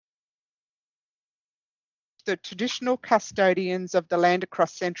the traditional custodians of the land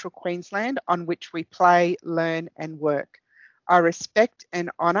across central Queensland on which we play, learn and work. I respect and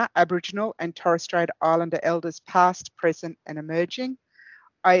honour Aboriginal and Torres Strait Islander elders past, present and emerging.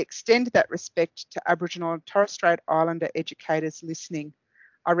 I extend that respect to Aboriginal and Torres Strait Islander educators listening.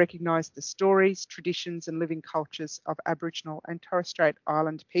 I recognise the stories, traditions and living cultures of Aboriginal and Torres Strait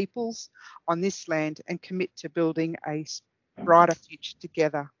Island peoples on this land and commit to building a brighter future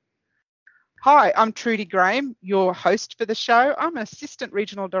together. Hi, I'm Trudy Graham, your host for the show. I'm an Assistant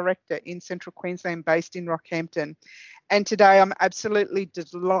Regional Director in Central Queensland based in Rockhampton. And today I'm absolutely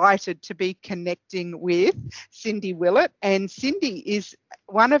delighted to be connecting with Cindy Willett. And Cindy is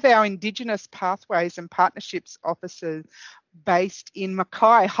one of our Indigenous Pathways and Partnerships officers based in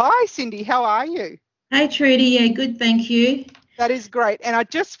Mackay. Hi, Cindy, how are you? Hey, Trudy. Yeah, good, thank you. That is great. And I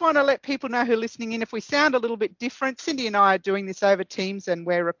just want to let people know who are listening in, if we sound a little bit different, Cindy and I are doing this over Teams and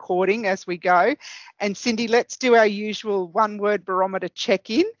we're recording as we go. And Cindy, let's do our usual one-word barometer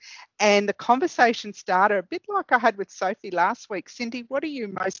check-in. And the conversation starter, a bit like I had with Sophie last week. Cindy, what are you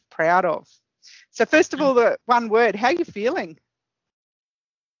most proud of? So first of all, the one word, how are you feeling?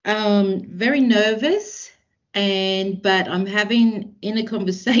 Very nervous, but I'm having inner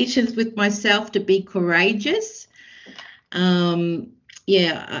conversations with myself to be courageous. That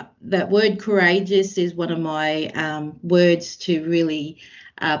word courageous is one of my words to really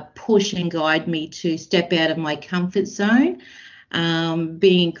push and guide me to step out of my comfort zone.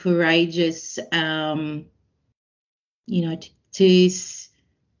 Being courageous, that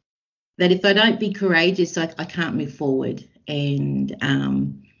if I don't be courageous, I can't move forward, and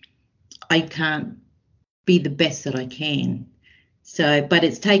I can't be the best that I can. So, but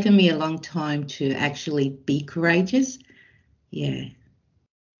it's taken me a long time to actually be courageous. Yeah.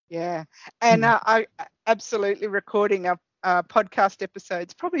 And I absolutely recording a podcast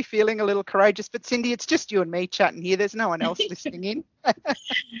episodes, probably feeling a little courageous, but Cindy, it's just you and me chatting here. There's no one else listening in.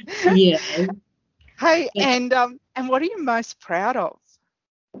 Yeah. Hey, and what are you most proud of?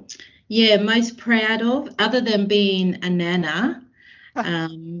 Yeah, most proud of, other than being a nana. I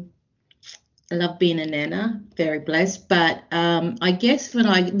love being a nana, very blessed. But I guess when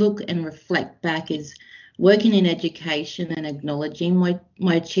I look and reflect back is working in education and acknowledging my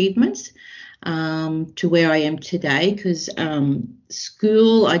achievements to where I am today, because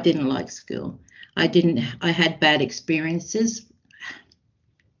school, I didn't like school. I had bad experiences.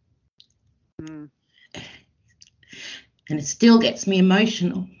 And it still gets me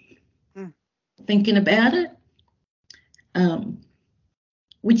emotional thinking about it,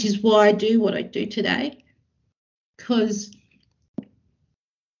 which is why I do what I do today, because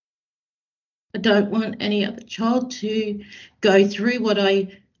I don't want any other child to go through what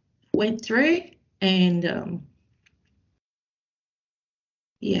I went through. And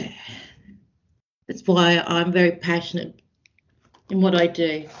that's why I'm very passionate in what I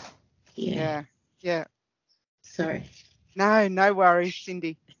do. Yeah. Sorry. No worries,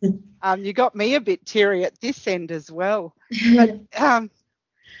 Cindy. You got me a bit teary at this end as well. But,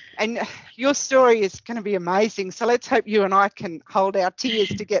 and your story is going to be amazing. So let's hope you and I can hold our tears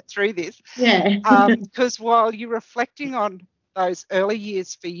to get through this. Yeah. Because while you're reflecting on those early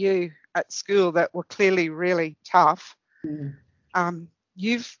years for you at school that were clearly really tough,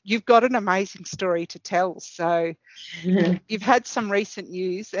 you've got an amazing story to tell. So you've had some recent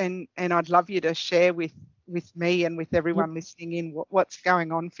news, and I'd love you to share with me and with everyone listening in what's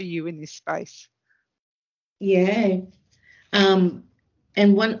going on for you in this space. Yeah.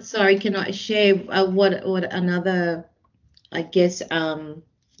 And can I share what another, I guess,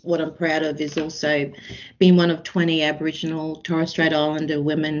 what I'm proud of is also being one of 20 Aboriginal Torres Strait Islander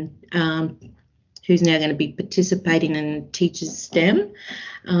women who's now going to be participating in Teachers STEM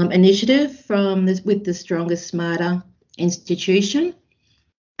initiative with the Stronger Smarter institution.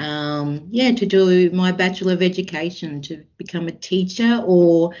 To do my Bachelor of Education, to become a teacher,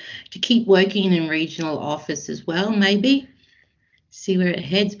 or to keep working in regional office as well, maybe. See where it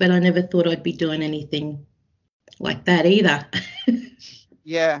heads, but I never thought I'd be doing anything like that either.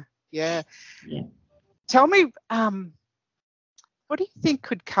 Yeah. Tell me, what do you think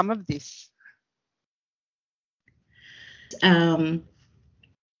could come of this? To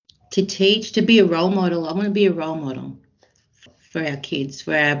teach, to be a role model. I want to be a role model for our kids,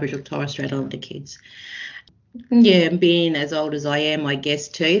 for our Aboriginal Torres Strait Islander kids. Yeah, and being as old as I am, I guess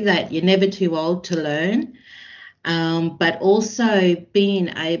too, that you're never too old to learn. But also being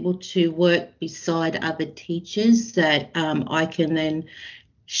able to work beside other teachers that I can then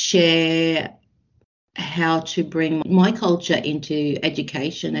share how to bring my culture into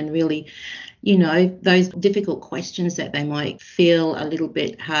education, and really, those difficult questions that they might feel a little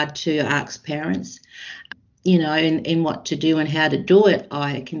bit hard to ask parents. in what to do and how to do it,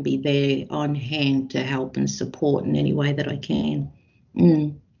 I can be there on hand to help and support in any way that I can.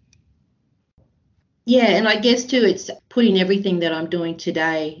 Yeah, and I guess too, it's putting everything that I'm doing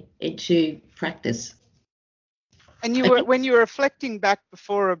today into practice. And when you were reflecting back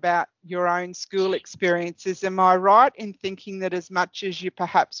before about your own school experiences, am I right in thinking that as much as you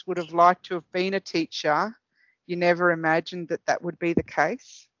perhaps would have liked to have been a teacher, you never imagined that that would be the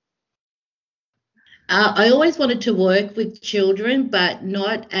case? I always wanted to work with children, but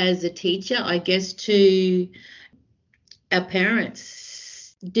not as a teacher. I guess our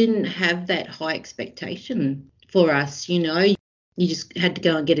parents didn't have that high expectation for us, You just had to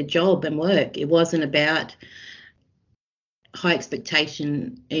go and get a job and work. It wasn't about high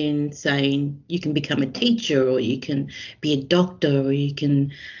expectation in saying you can become a teacher or you can be a doctor or you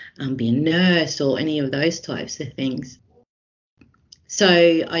can be a nurse or any of those types of things. So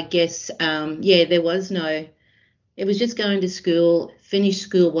I guess, there was no, it was just going to school. Finish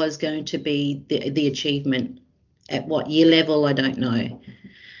school was going to be the achievement. At what year level, I don't know.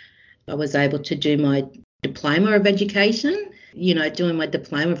 I was able to do my diploma of education, doing my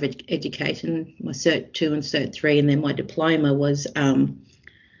diploma of education, my Cert 2 and Cert 3, and then my diploma was an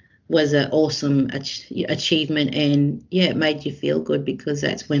awesome achievement. And, it made you feel good because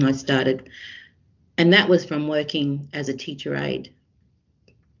that's when I started. And that was from working as a teacher aide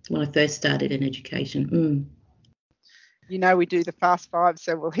when I first started in education. We do the Fast Five,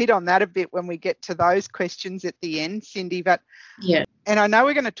 so we'll hit on that a bit when we get to those questions at the end, Cindy. But yeah, and I know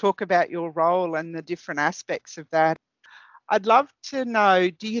we're going to talk about your role and the different aspects of that. I'd love to know,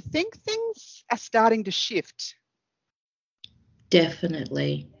 do you think things are starting to shift?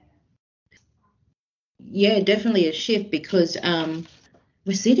 Definitely. Yeah, definitely a shift because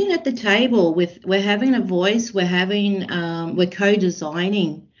we're sitting at the table we're having a voice, we're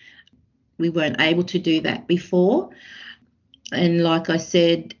co-designing. We weren't able to do that before. And like I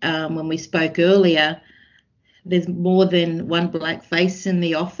said, when we spoke earlier, there's more than one black face in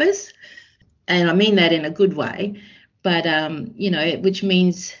the office. And I mean that in a good way. But, which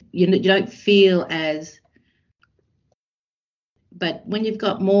means you don't feel as, but when you've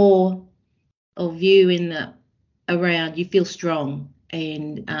got more of you around, you feel strong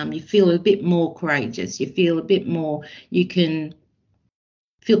and you feel a bit more courageous. You feel a bit more, you can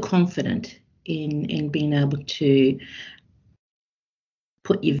feel confident in being able to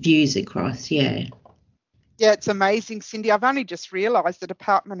put your views across. Yeah, it's amazing, Cindy. I've only just realised the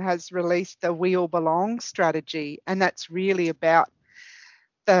department has released the We All Belong strategy, and that's really about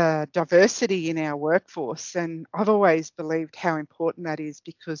the diversity in our workforce. And I've always believed how important that is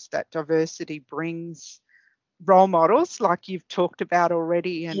because that diversity brings role models like you've talked about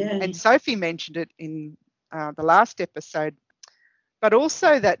already. And Sophie mentioned it in the last episode, but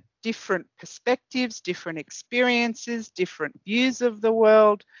also that different perspectives, different experiences, different views of the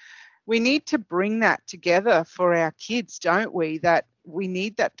world. We need to bring that together for our kids, don't we? That we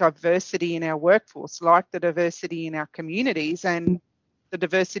need that diversity in our workforce, like the diversity in our communities and the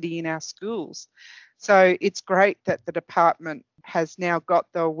diversity in our schools. So it's great that the department has now got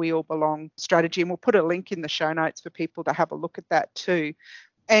the We All Belong strategy, and we'll put a link in the show notes for people to have a look at that too.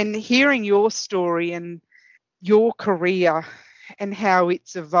 And hearing your story and your career and how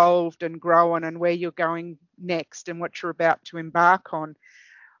it's evolved and grown and where you're going next and what you're about to embark on,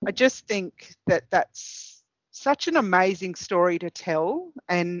 I just think that that's such an amazing story to tell.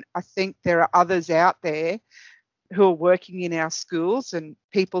 And I think there are others out there who are working in our schools and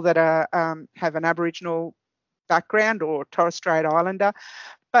people that are have an Aboriginal background or Torres Strait Islander,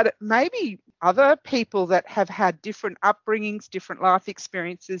 but maybe other people that have had different upbringings, different life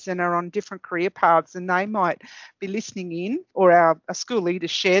experiences and are on different career paths, and they might be listening in, or our school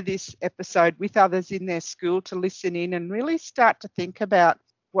leaders share this episode with others in their school to listen in and really start to think about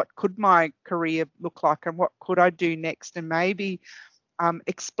what could my career look like and what could I do next, and maybe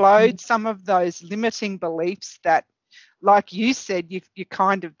explode some of those limiting beliefs that, like you said, you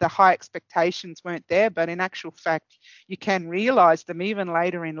kind of, the high expectations weren't there, but in actual fact, you can realise them even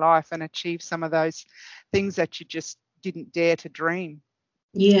later in life and achieve some of those things that you just didn't dare to dream.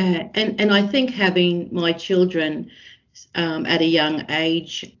 Yeah, and I think having my children at a young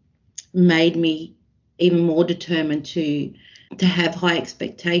age made me even more determined to have high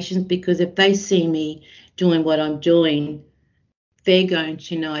expectations, because if they see me doing what I'm doing, they're going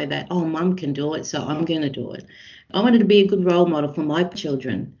to know that, oh, mum can do it, so I'm going to do it. I wanted to be a good role model for my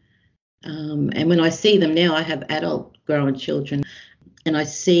children. And when I see them now, I have adult grown children, and I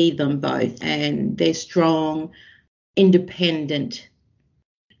see them both, and they're strong, independent,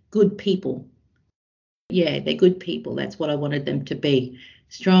 good people. Yeah, they're good people. That's what I wanted them to be.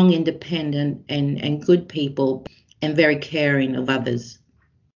 strong, independent, and good people, and very caring of others.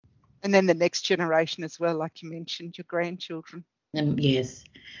 And then the next generation as well, like you mentioned, your grandchildren. Yes,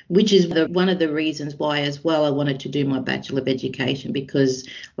 which is one of the reasons why as well I wanted to do my Bachelor of Education, because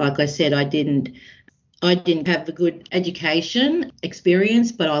like I said, I didn't have a good education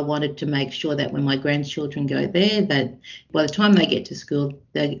experience, but I wanted to make sure that when my grandchildren go there, that by the time they get to school,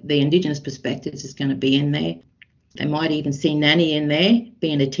 the Indigenous perspectives is going to be in there. They might even see Nanny in there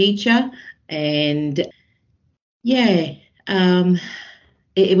being a teacher. And yeah,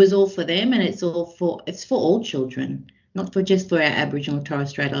 it was all for them, and it's for all children, not for just for our Aboriginal and Torres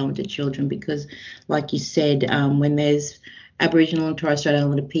Strait Islander children, because like you said, when there's Aboriginal and Torres Strait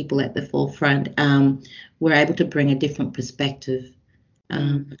Islander people at the forefront, we're able to bring a different perspective,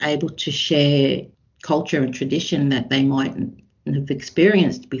 able to share culture and tradition that they mightn't have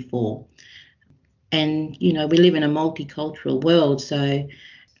experienced before. And, we live in a multicultural world, so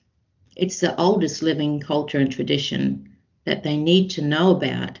it's the oldest living culture and tradition that they need to know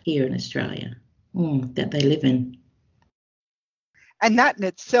about here in Australia, that they live in. And that in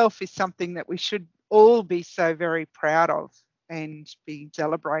itself is something that we should all be so very proud of and be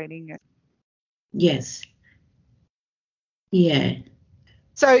celebrating. Yes. Yeah.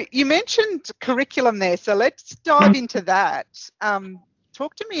 So you mentioned curriculum there, so let's dive into that.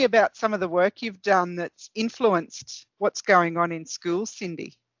 Talk to me about some of the work you've done that's influenced what's going on in schools,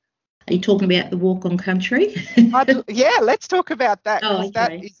 Cindy. Are you talking about the Walk on Country? Yeah, let's talk about that, because okay.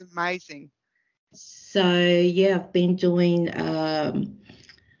 That is amazing. So, yeah, I've been doing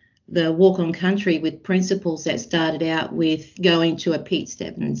the Walk on Country with principals that started out with going to a Pete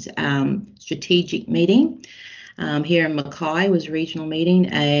Stebbins strategic meeting here in Mackay, was a regional meeting,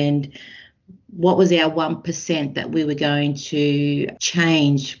 and what was our 1% that we were going to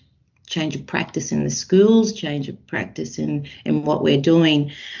change of practice in the schools, change of practice in what we're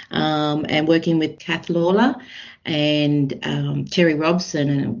doing, and working with Kath Lawler and Terry Robson,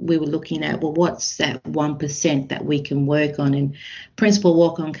 and we were looking at, well, what's that 1% that we can work on? And Principal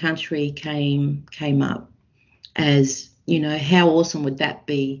Walk on Country came up as, how awesome would that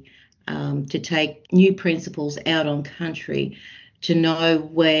be, to take new principals out on country to know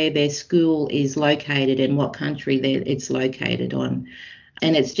where their school is located and what country it's located on.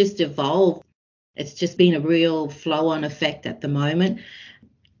 And it's just evolved. It's just been a real flow-on effect at the moment.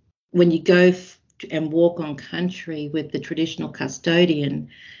 When you go and walk on country with the traditional custodian,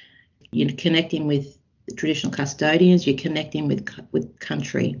 you're connecting with the traditional custodians, you're connecting with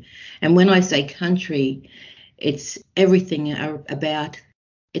country. And when I say country, it's everything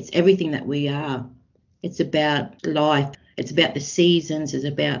it's everything that we are. It's about life. It's about the seasons. It's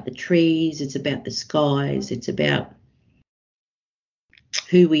about the trees. It's about the skies. It's about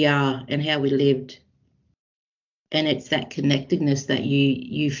who we are and how we lived. And it's that connectedness that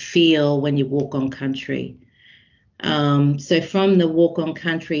you feel when you walk on country. So from the Walk on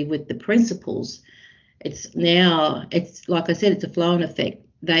Country with the principals, it's like I said, it's a flow-on effect.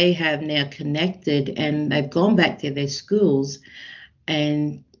 They have now connected and they've gone back to their schools,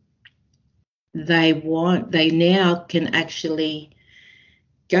 and they now can actually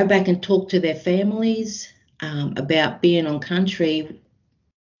go back and talk to their families about being on country.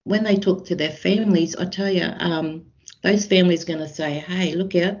 When they talk to their families, I tell you, those families are going to say, hey,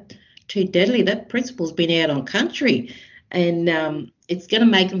 look out, too deadly, that principal's been out on country, and it's going to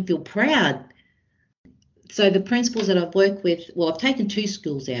make them feel proud. So the principals that I've worked with, I've taken 2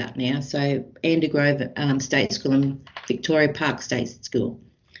 schools out now, so Andergrove State School and Victoria Park State School.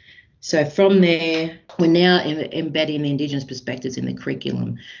 So from there, we're now embedding the Indigenous perspectives in the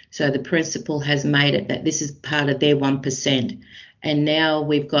curriculum. So the principal has made it that this is part of their 1%. And now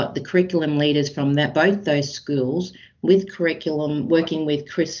we've got the curriculum leaders from both those schools with curriculum, working with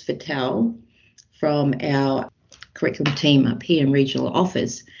Chris Fattel from our curriculum team up here in regional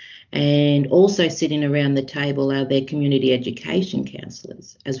office. And also sitting around the table are their community education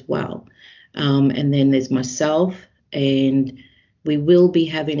counsellors as well. And then there's myself, and we will be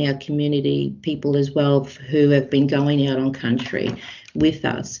having our community people as well who have been going out on country with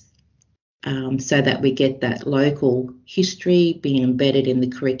us, so that we get that local history being embedded in the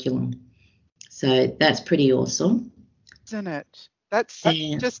curriculum. So that's pretty awesome. Isn't it? That's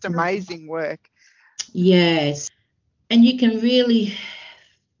just amazing work. Yes. And you can really,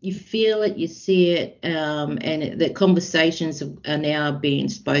 you feel it, you see it, and the conversations are now being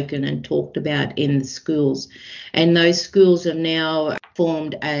spoken and talked about in the schools. And those schools have now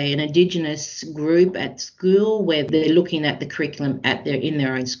formed an Indigenous group at school where they're looking at the curriculum in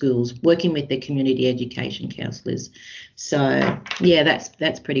their own schools, working with their community education counsellors. So yeah,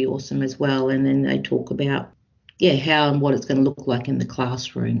 that's pretty awesome as well. And then they talk about how and what it's going to look like in the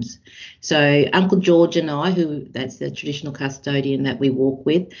classrooms. So Uncle George and I, that's the traditional custodian that we walk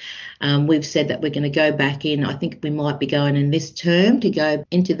with, we've said that we're going to go back in. I think we might be going in this term to go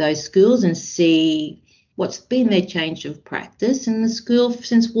into those schools and see what's been their change of practice in the school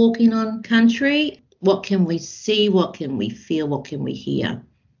since walking on country. What can we see? What can we feel? What can we hear?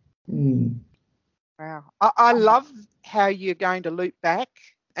 Wow. I love how you're going to loop back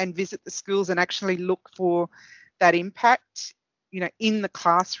and visit the schools and actually look for that impact, in the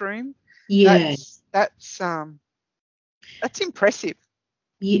classroom. Yeah. That's impressive.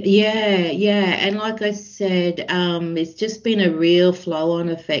 Yeah. And like I said, it's just been a real flow-on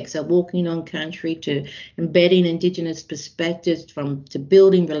effect. So walking on country to embedding Indigenous perspectives to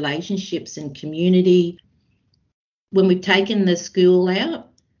building relationships and community. When we've taken the school out,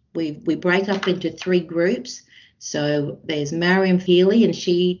 we break up into 3 groups. So there's Mariam Healy, and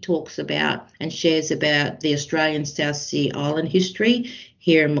she talks about and shares about the Australian South Sea Island history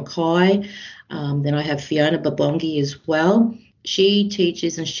here in Mackay. Then I have Fiona Babongi as well. She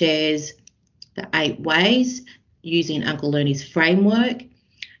teaches and shares the 8 ways using Uncle Ernie's framework.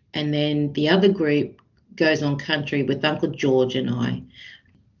 And then the other group goes on country with Uncle George and I.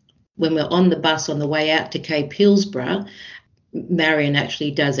 When we're on the bus on the way out to Cape Hillsborough, Marion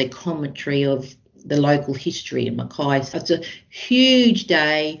actually does a commentary of the local history in Mackay. So it's a huge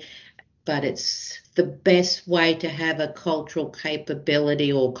day, but it's the best way to have a cultural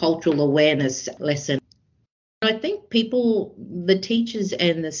capability or cultural awareness lesson. I think the teachers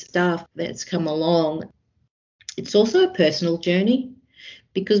and the staff that's come along, it's also a personal journey,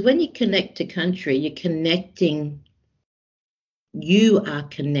 because when you connect to country, you are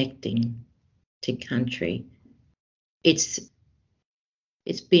connecting to country. It's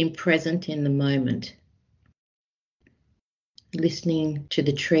being present in the moment, listening to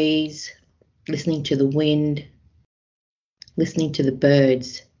the trees, listening to the wind, listening to the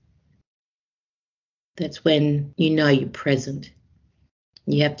birds. That's when you're present.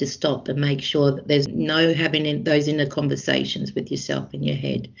 You have to stop and make sure that there's no having those inner conversations with yourself in your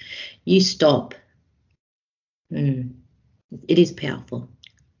head. You stop. It is powerful.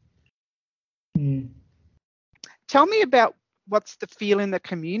 Tell me about what's the feel in the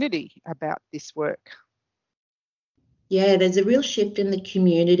community about this work? Yeah, there's a real shift in the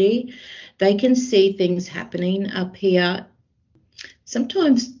community. They can see things happening up here.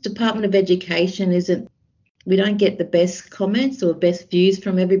 Sometimes Department of Education we don't get the best comments or best views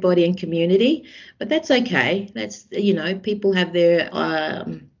from everybody in community, but that's okay. That's, people have they're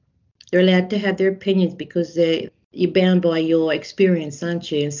allowed to have their opinions because you're bound by your experience,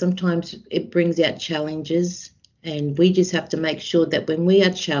 aren't you? And sometimes it brings out challenges, and we just have to make sure that when we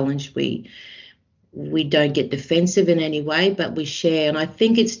are challenged, we don't get defensive in any way, but we share. And I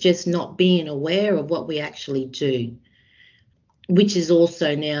think it's just not being aware of what we actually do, which is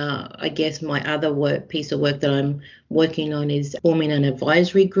also now, I guess, my other piece of work that I'm working on is forming an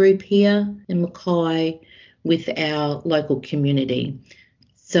advisory group here in Mackay with our local community.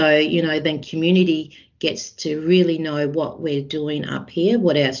 So, then community gets to really know what we're doing up here,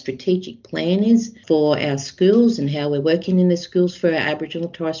 what our strategic plan is for our schools and how we're working in the schools for our Aboriginal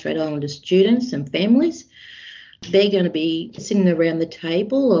and Torres Strait Islander students and families. They're going to be sitting around the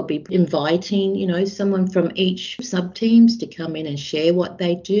table or be inviting, someone from each sub-teams to come in and share what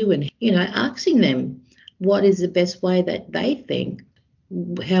they do and, asking them what is the best way that they think,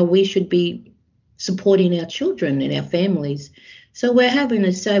 how we should be supporting our children and our families. So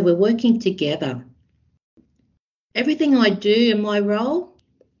we're working together. Everything I do in my role,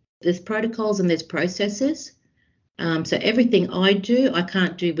 there's protocols and there's processes. So everything I do, I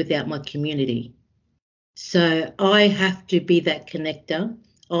can't do without my community. So I have to be that connector.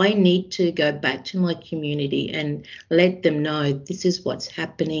 I need to go back to my community and let them know this is what's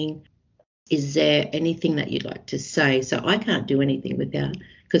happening. Is there anything that you'd like to say? So I can't do anything without,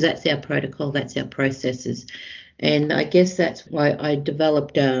 because that's our protocol, that's our processes. And I guess that's why I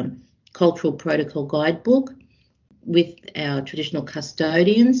developed a cultural protocol guidebook with our traditional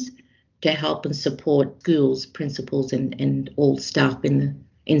custodians to help and support schools, principals and all staff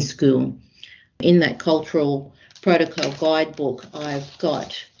in school. In that cultural protocol guidebook, I've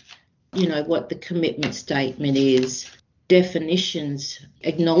got, what the commitment statement is, definitions,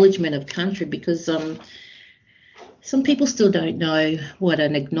 acknowledgement of country, because some people still don't know what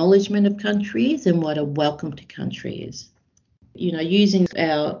an acknowledgement of country is and what a welcome to country is. Using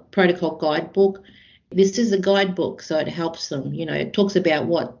our protocol guidebook, this is a guidebook, so it helps them. It talks about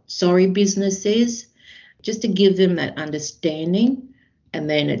what sorry business is, just to give them that understanding. And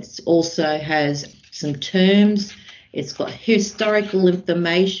then it also has some terms It's got historical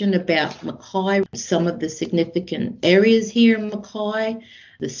information about Mackay, some of the significant areas here in Mackay,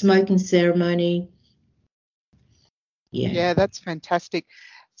 the smoking ceremony. Yeah, that's fantastic.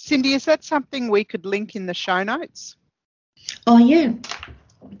 Cindy, is that something we could link in the show notes? Oh, yeah,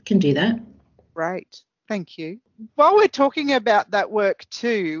 can do that. Great, thank you. While we're talking about that work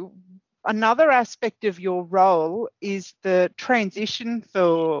too, another aspect of your role is the transition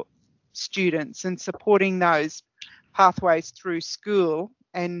for students and supporting those pathways through school.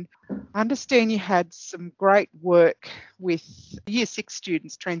 And I understand you had some great work with Year 6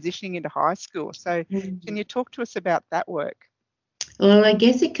 students transitioning into high school. So can you talk to us about that work? Well, I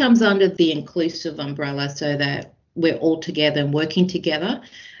guess it comes under the inclusive umbrella, so that we're all together and working together,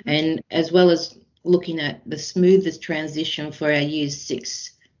 and as well as looking at the smoothest transition for our Year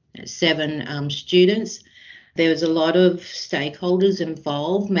 6, 7 students. There was a lot of stakeholders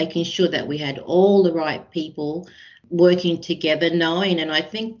involved, making sure that we had all the right people working together, knowing, and I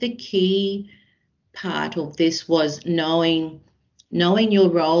think the key part of this was knowing your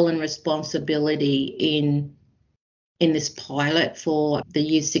role and responsibility in this pilot for the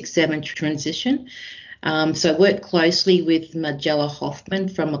Year 6, 7 transition. So I worked closely with Magella Hoffman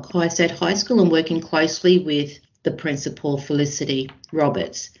from Mackay State High School and working closely with the principal, Felicity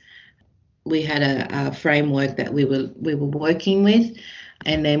Roberts. We had a framework that we were working with,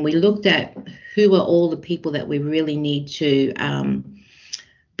 and then we looked at who are all the people that we really need to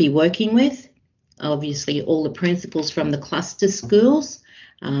be working with. Obviously, all the principals from the cluster schools,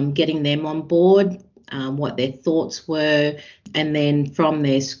 getting them on board, what their thoughts were, and then from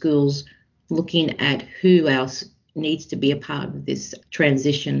their schools, looking at who else needs to be a part of this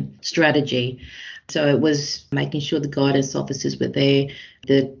transition strategy. So it was making sure the guidance officers were there,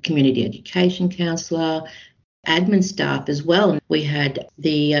 the community education counsellor, admin staff as well. We had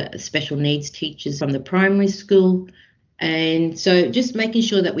the special needs teachers from the primary school. And so just making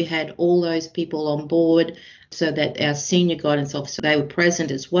sure that we had all those people on board so that our senior guidance officer, they were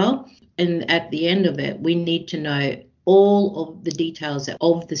present as well. And at the end of it, we need to know all of the details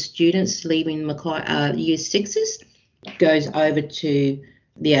of the students leaving Mackay Year 6s goes over to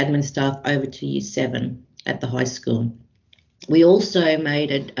the admin staff over to Year 7 at the high school. We also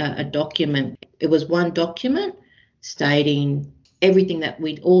made a document. It was one document stating everything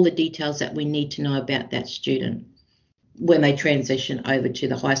all the details that we need to know about that student when they transition over to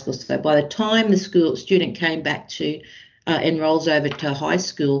the high school. So by the time the student came back to enrolls over to high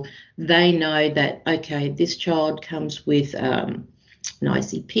school, they know that, okay, this child comes with an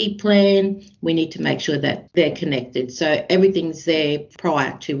ICP plan. We need to make sure that they're connected. So everything's there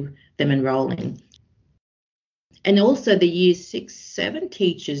prior to them enrolling. And also the Year 6, 7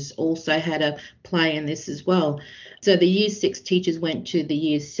 teachers also had a play in this as well. So the Year 6 teachers went to the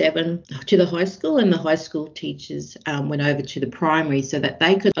Year 7, to the high school, and the high school teachers went over to the primary so that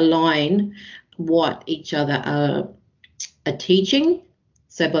they could align what each other are teaching.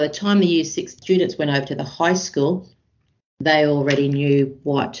 So by the time the Year 6 students went over to the high school, they already knew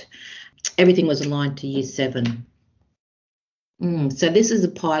what everything was aligned to Year 7. So this is a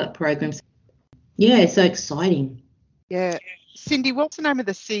pilot program. Yeah, so exciting. Yeah. Cindy, what's the name of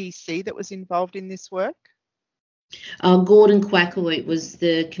the CEC that was involved in this work? Gordon Quackerwheat was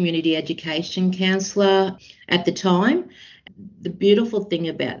the community education counsellor at the time. The beautiful thing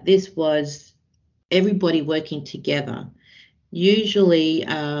about this was everybody working together. Usually,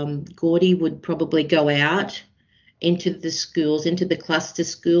 Gordy would probably go out into the schools, into the cluster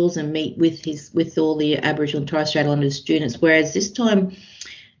schools, and meet with all the Aboriginal and Torres Strait Islander students, whereas this time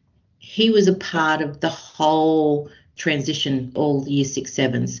he was a part of the whole transition, all Year 6,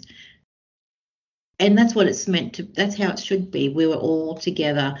 7s. And that's what it's meant to, that's how it should be. We were all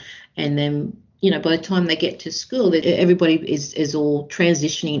together, and then, by the time they get to school, everybody is all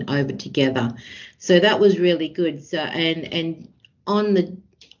transitioning over together. So that was really good. So, and on the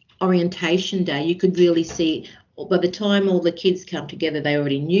orientation day, you could really see by the time all the kids come together, they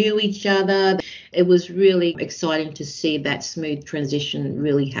already knew each other. It was really exciting to see that smooth transition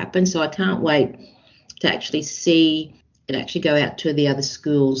really happen. So I can't wait to actually see it actually go out to the other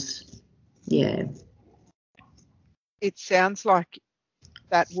schools. Yeah. It sounds like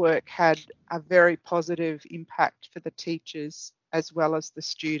that work had a very positive impact for the teachers as well as the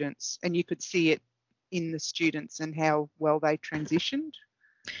students, and you could see it in the students and how well they transitioned.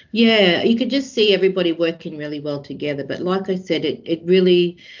 Yeah, you could just see everybody working really well together. But like I said, it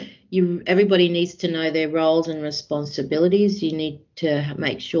really, everybody needs to know their roles and responsibilities. You need to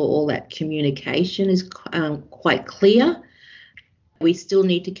make sure all that communication is quite clear. We still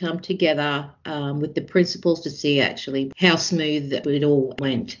need to come together with the principals to see actually how smooth it all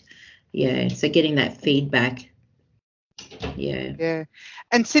went. Yeah, so getting that feedback. Yeah. Yeah.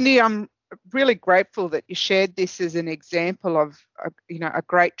 And Cindy, I'm really grateful that you shared this as an example of, a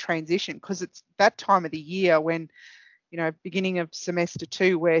great transition, because it's that time of the year when, beginning of semester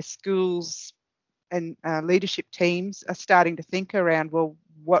 2, where schools and leadership teams are starting to think around, well,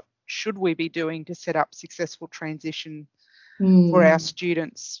 what should we be doing to set up successful transition for our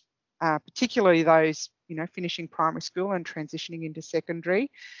students, particularly those, finishing primary school and transitioning into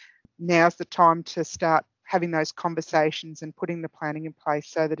secondary. Now's the time to start having those conversations and putting the planning in place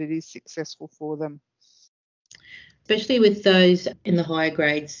so that it is successful for them. Especially with those in the higher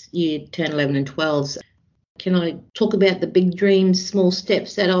grades, year 10, 11 and 12s. Can I talk about the Big Dreams, Small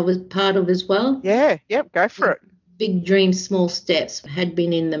Steps that I was part of as well? Yeah, yep, go for it. Big Dreams, Small Steps had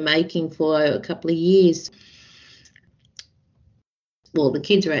been in the making for a couple of years. Well, the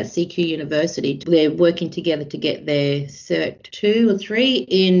kids are at CQ University. They're working together to get their Cert 2 or 3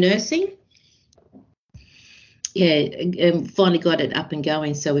 in nursing. Yeah, and finally got it up and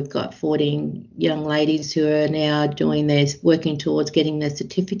going. So we've got 14 young ladies who are now working towards getting their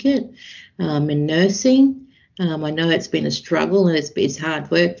certificate in nursing. I know it's been a struggle and it's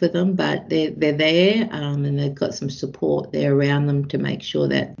hard work for them, but they're there and they've got some support there around them to make sure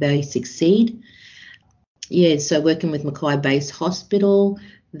that they succeed. Yeah, so working with Mackay Base Hospital,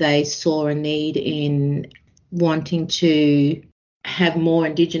 they saw a need in wanting to have more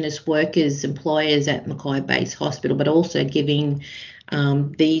Indigenous workers, employers at Mackay Base Hospital, but also giving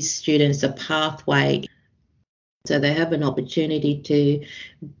these students a pathway so they have an opportunity to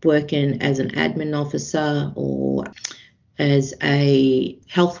work as an admin officer or as a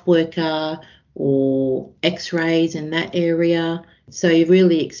health worker or x-rays in that area. So you're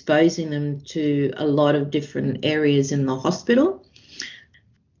really exposing them to a lot of different areas in the hospital.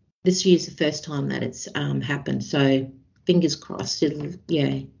 This year's the first time that it's happened, so fingers crossed.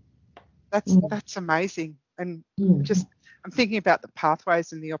 That's amazing, and I'm thinking about the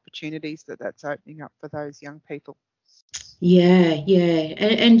pathways and the opportunities that's opening up for those young people. Yeah,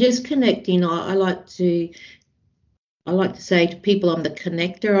 and just connecting. I like to say to people, I'm the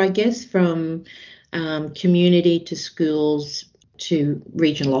connector, I guess, from community to schools to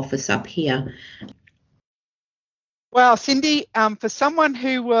regional office up here. Well, Cindy, for someone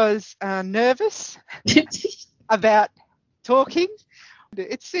who was nervous about talking,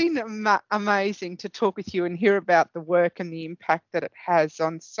 it's been amazing to talk with you and hear about the work and the impact that it has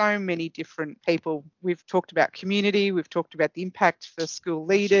on so many different people. We've talked about community, we've talked about the impact for school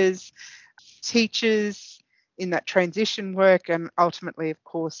leaders, teachers in that transition work, and ultimately, of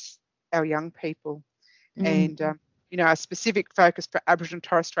course, our young people. And, a specific focus for Aboriginal and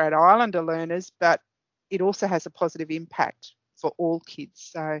Torres Strait Islander learners, but it also has a positive impact for all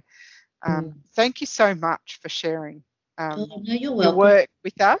kids. So thank you so much for sharing your work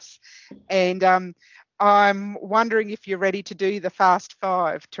with us. And I'm wondering if you're ready to do the Fast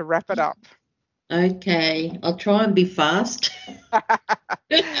Five to wrap it up. Okay, I'll try and be fast.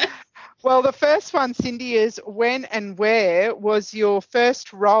 Well, the first one, Cindy, is when and where was your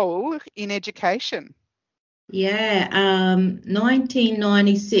first role in education? Yeah,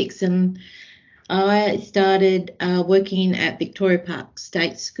 1996, and I started working at Victoria Park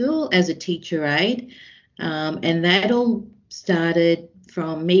State School as a teacher aide, and that all started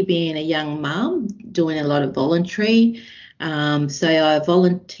from me being a young mum, doing a lot of voluntary. So I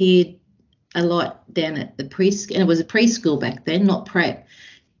volunteered a lot down at the preschool, and it was a preschool back then, not prep.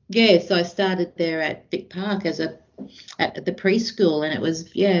 Yeah, so I started there at Vic Park at the preschool, and it was,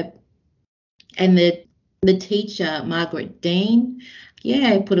 and the teacher, Margaret Dean,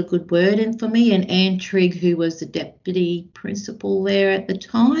 put a good word in for me, and Anne Trigg, who was the deputy principal there at the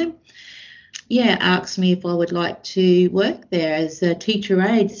time, asked me if I would like to work there as a teacher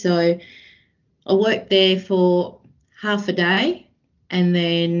aide. So I worked there for half a day, and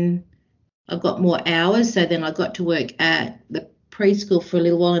then I got more hours, so then I got to work at the preschool for a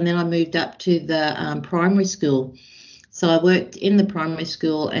little while, and then I moved up to the primary school. So I worked in the primary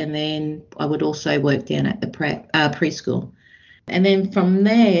school, and then I would also work down at the preschool. And then from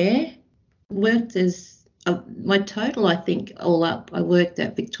there, worked as my total, I think, all up, I worked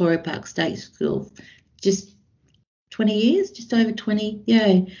at Victoria Park State School just 20 years, just over 20,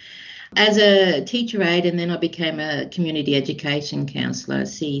 as a teacher aide, and then I became a community education counsellor,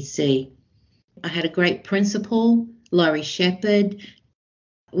 CEC. I had a great principal, Laurie Shepherd.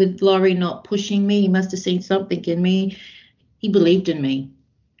 With Laurie not pushing me, he must have seen something in me. He believed in me.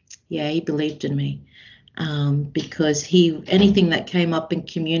 Yeah, he believed in me because anything that came up in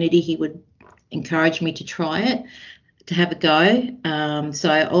community, he would encourage me to try it, to have a go. So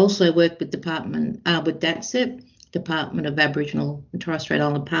I also worked with with DATSIP, Department of Aboriginal and Torres Strait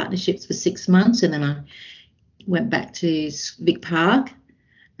Islander Partnerships, for 6 months, and then I went back to Vic Park,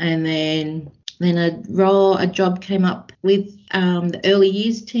 and then a job came up with the early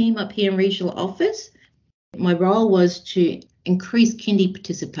years team up here in regional office. My role was to increase kindy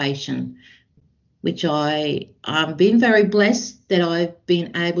participation, which I'm been very blessed that I've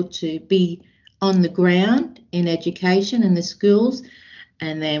been able to be on the ground in education in the schools,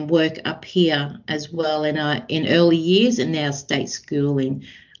 and then work up here as well in early years and now state schooling.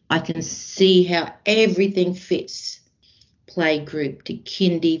 I can see how everything fits. Play group to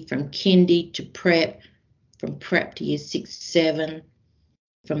kindy, from kindy to prep, from prep to year 6, 7,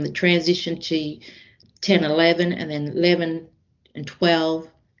 from the transition to 10, 11, and then 11 and 12,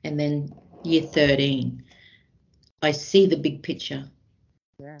 and then year 13. I see the big picture.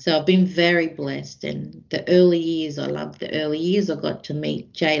 Yeah. So I've been very blessed. And the early years, I love the early years. I got to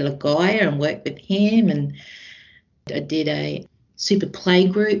meet Jay Lagaya and work with him. And I did a super play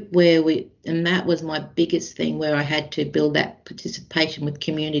group and that was my biggest thing, where I had to build that participation with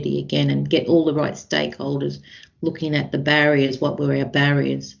community again and get all the right stakeholders looking at the barriers. What were our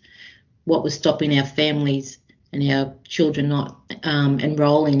barriers? What was stopping our families and our children not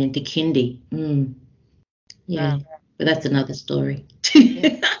enrolling into kindy? Yeah, wow. But that's another story.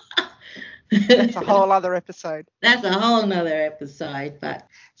 Yeah. That's a whole other episode. That's a whole nother episode. But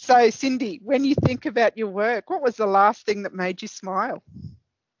so, Cindy, when you think about your work, what was the last thing that made you smile?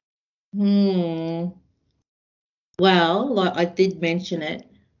 Well, like I did mention it,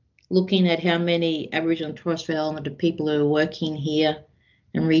 looking at how many Aboriginal and Torres Strait Islander people who are working here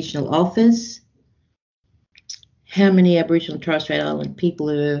in regional office, how many Aboriginal and Torres Strait Islander people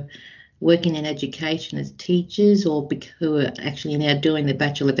who are working in education as teachers, or who are actually now doing the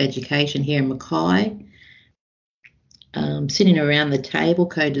Bachelor of Education here in Mackay. Sitting around the table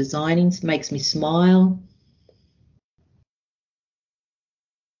co-designing makes me smile.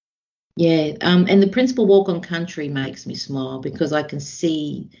 Yeah, and the Principal Walk on Country makes me smile, because I can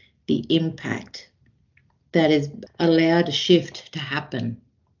see the impact that has allowed a shift to happen.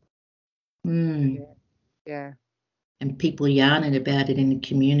 Yeah. And people yarning about it in the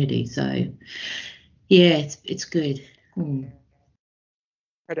community. So, yeah, it's good.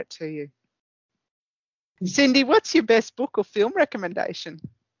 Credit to you. Cindy, what's your best book or film recommendation?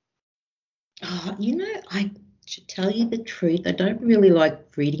 Oh, I should tell you the truth, I don't really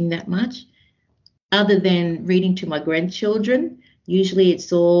like reading that much, other than reading to my grandchildren. Usually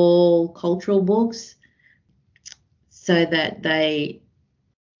it's all cultural books, so that they,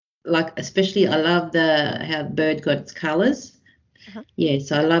 like, especially I love how the bird got its colours. Uh-huh. Yeah,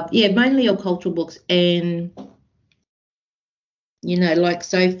 so I love, mainly your cultural books, and, like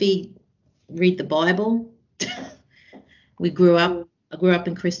Sophie, read the Bible. I grew up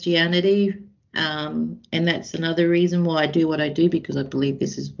in Christianity, and that's another reason why I do what I do, because I believe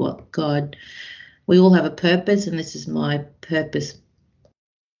this is what we all have a purpose, and this is my purpose,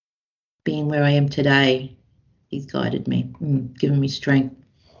 being where I am today. He's guided me, given me strength.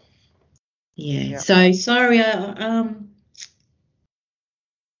 Yeah. So sorry. No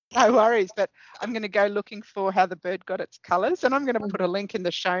worries, but I'm going to go looking for How the Bird Got Its Colours, and I'm going to put a link in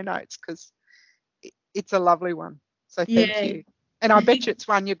the show notes, because it's a lovely one. So thank you. And I bet you it's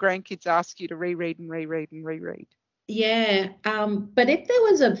one your grandkids ask you to reread and reread and reread. Yeah. But if there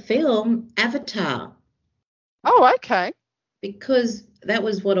was a film, Avatar. Oh, okay. Because that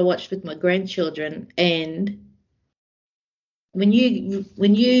was what I watched with my grandchildren, and when you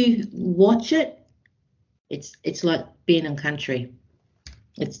watch it, it's like being in country.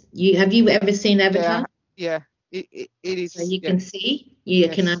 Have you ever seen Avatar? Yeah. It is. So you can see, you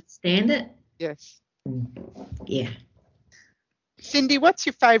can understand it. Yes. Yeah. Cindy, what's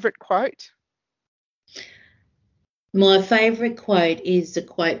your favourite quote? My favourite quote is the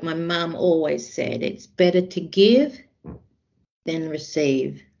quote my mum always said: "It's better to give than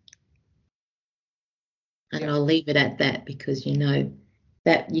receive." And I'll leave it at that, because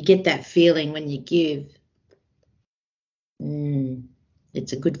that you get that feeling when you give.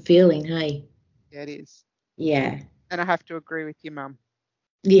 It's a good feeling, hey? Yeah, it is. Yeah. And I have to agree with your mum.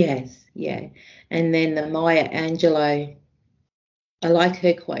 Yes, yeah. And then the Maya Angelou, I like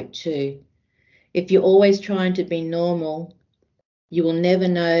her quote too. "If you're always trying to be normal, you will never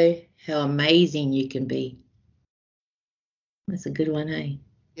know how amazing you can be." That's a good one, hey?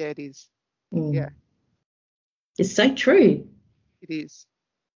 Yeah, it is. Yeah. It's so true. It is.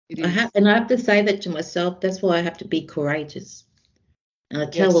 I have to say that to myself. That's why I have to be courageous. And I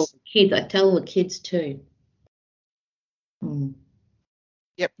tell all the kids. I tell all the kids too.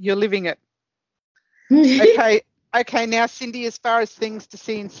 Yep, you're living it. Okay. Now, Cindy, as far as things to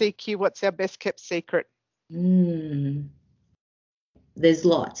see in CQ, what's our best kept secret? There's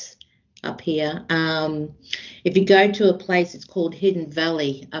lots. up here. If you go to a place, it's called Hidden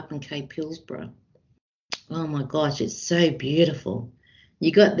Valley up in Cape Hillsborough. Oh my gosh, it's so beautiful.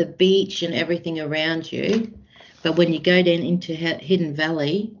 You got the beach and everything around you, but when you go down into Hidden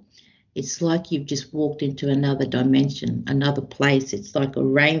Valley, it's like you've just walked into another dimension, another place. It's like a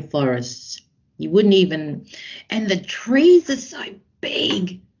rainforest. You wouldn't even, and the trees are so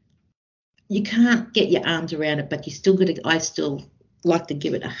big. You can't get your arms around it, but you still got to, I still like to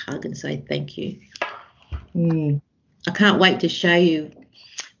give it a hug and say thank you. I can't wait to show you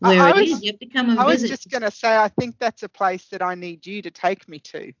where it is. You have to come and visit. I was just going to say, I think that's a place that I need you to take me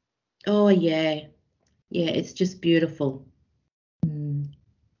to. Oh, yeah. Yeah, it's just beautiful.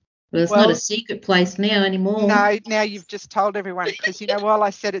 Well, it's not a secret place now anymore. No, now you've just told everyone, because, while I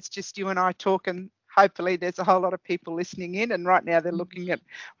said it's just you and I talking, hopefully there's a whole lot of people listening in, and right now they're looking at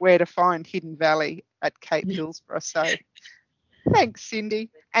where to find Hidden Valley at Cape Hillsborough. So thanks, Cindy.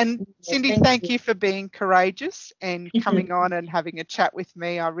 And Cindy, thank you for being courageous and coming on and having a chat with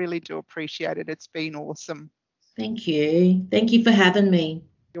me. I really do appreciate it. It's been awesome. Thank you. Thank you for having me.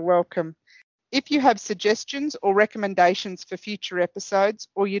 You're welcome. If you have suggestions or recommendations for future episodes,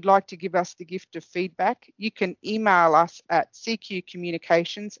 or you'd like to give us the gift of feedback, you can email us at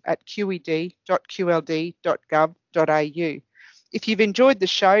cqcommunications@qed.qld.gov.au. If you've enjoyed the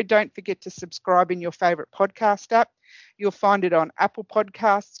show, don't forget to subscribe in your favourite podcast app. You'll find it on Apple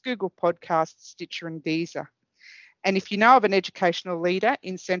Podcasts, Google Podcasts, Stitcher and Deezer. And if you know of an educational leader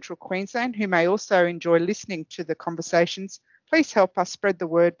in Central Queensland who may also enjoy listening to the conversations, please help us spread the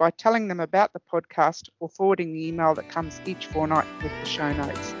word by telling them about the podcast or forwarding the email that comes each fortnight with the show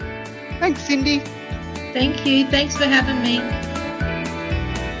notes. Thanks, Cindy. Thank you. Thanks for having me.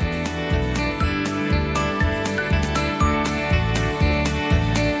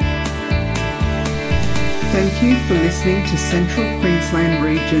 Thank you for listening to Central Queensland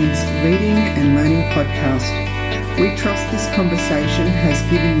Region's Reading and Learning Podcast. We trust this conversation has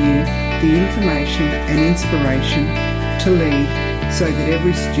given you the information and inspiration to lead so that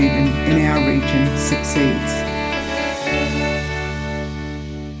every student in our region succeeds.